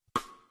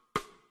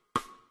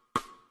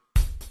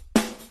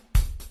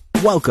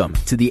Welcome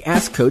to the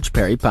Ask Coach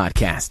Perry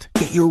podcast.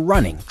 Get your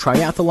running,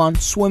 triathlon,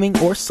 swimming,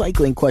 or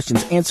cycling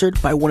questions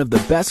answered by one of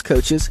the best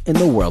coaches in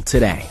the world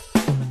today.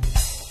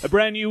 A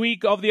brand new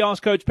week of the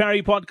Ask Coach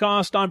Perry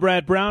podcast. I'm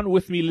Brad Brown.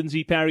 With me,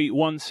 Lindsay Parry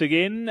once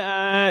again.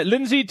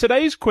 Lindsay,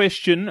 today's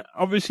question,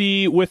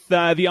 obviously with the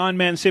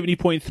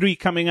Ironman70.3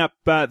 coming up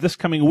this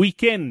coming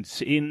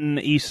weekend in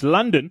East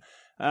London.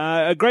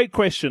 A great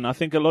question. I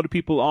think a lot of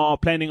people are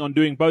planning on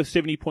doing both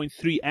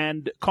 70.3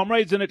 and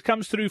Comrades, and it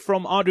comes through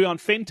from Adrian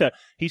Fenter.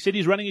 He said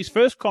he's running his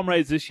first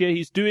Comrades this year.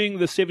 He's doing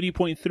the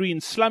 70.3 in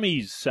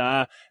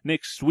Slummies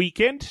next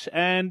weekend,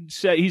 and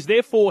he's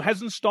therefore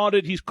hasn't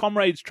started his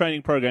Comrades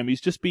training program.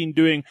 He's just been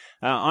doing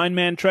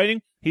Ironman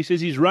training. He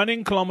says he's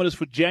running kilometers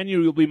for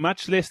January will be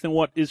much less than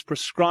what is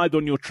prescribed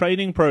on your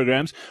training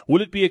programs.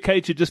 Will it be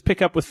okay to just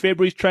pick up with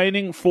February's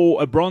training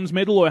for a bronze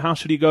medal, or how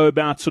should he go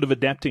about sort of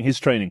adapting his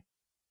training?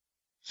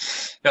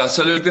 Yeah,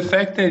 so look, the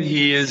fact that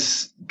he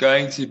is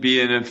going to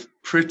be at a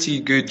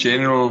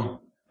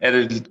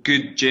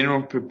good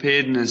general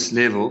preparedness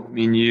level, I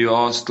mean, you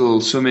are still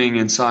swimming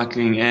and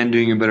cycling and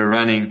doing a bit of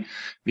running,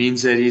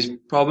 means that he's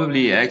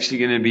probably actually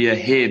going to be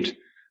ahead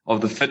of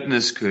the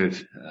fitness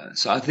curve.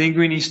 So I think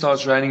when he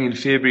starts running in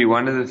February,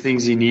 one of the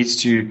things he needs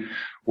to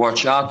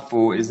watch out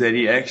for is that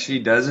he actually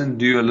doesn't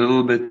do a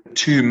little bit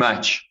too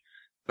much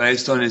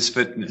based on his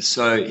fitness.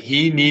 So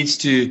he needs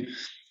to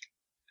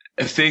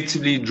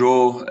effectively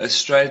draw a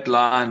straight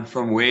line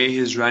from where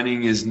his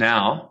running is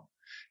now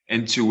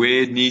and to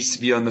where it needs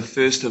to be on the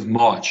 1st of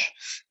March.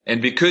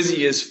 And because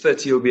he is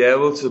fit, he'll be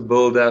able to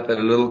build up at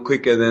a little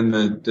quicker than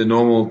the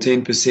normal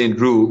 10%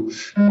 rule.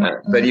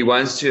 But he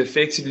wants to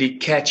effectively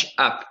catch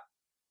up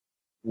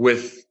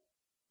with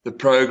the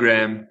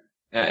program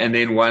and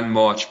then 1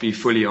 March be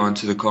fully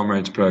onto the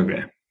Comrades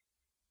program.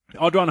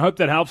 Adrian, I hope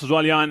that helps as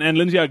well. Yeah, and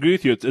Lindsay, I agree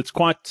with you. It's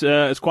quite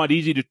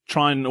easy to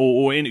try and,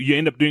 or you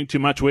end up doing too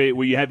much where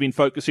you have been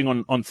focusing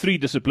on 3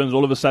 disciplines.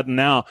 All of a sudden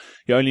now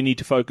you only need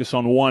to focus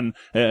on 1.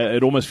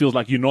 It almost feels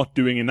like you're not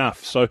doing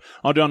enough. So,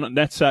 Adrian,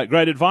 that's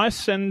great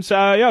advice. And,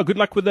 good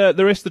luck with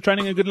the rest of the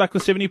training and good luck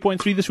with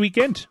 70.3 this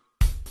weekend.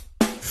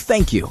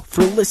 Thank you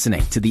for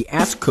listening to the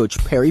Ask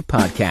Coach Perry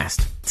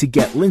podcast. To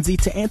get Lindsay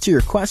to answer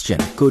your question,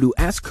 go to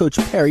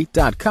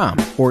AskCoachPerry.com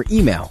or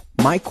email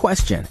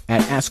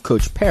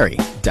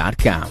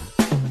myquestion@AskCoachPerry.com.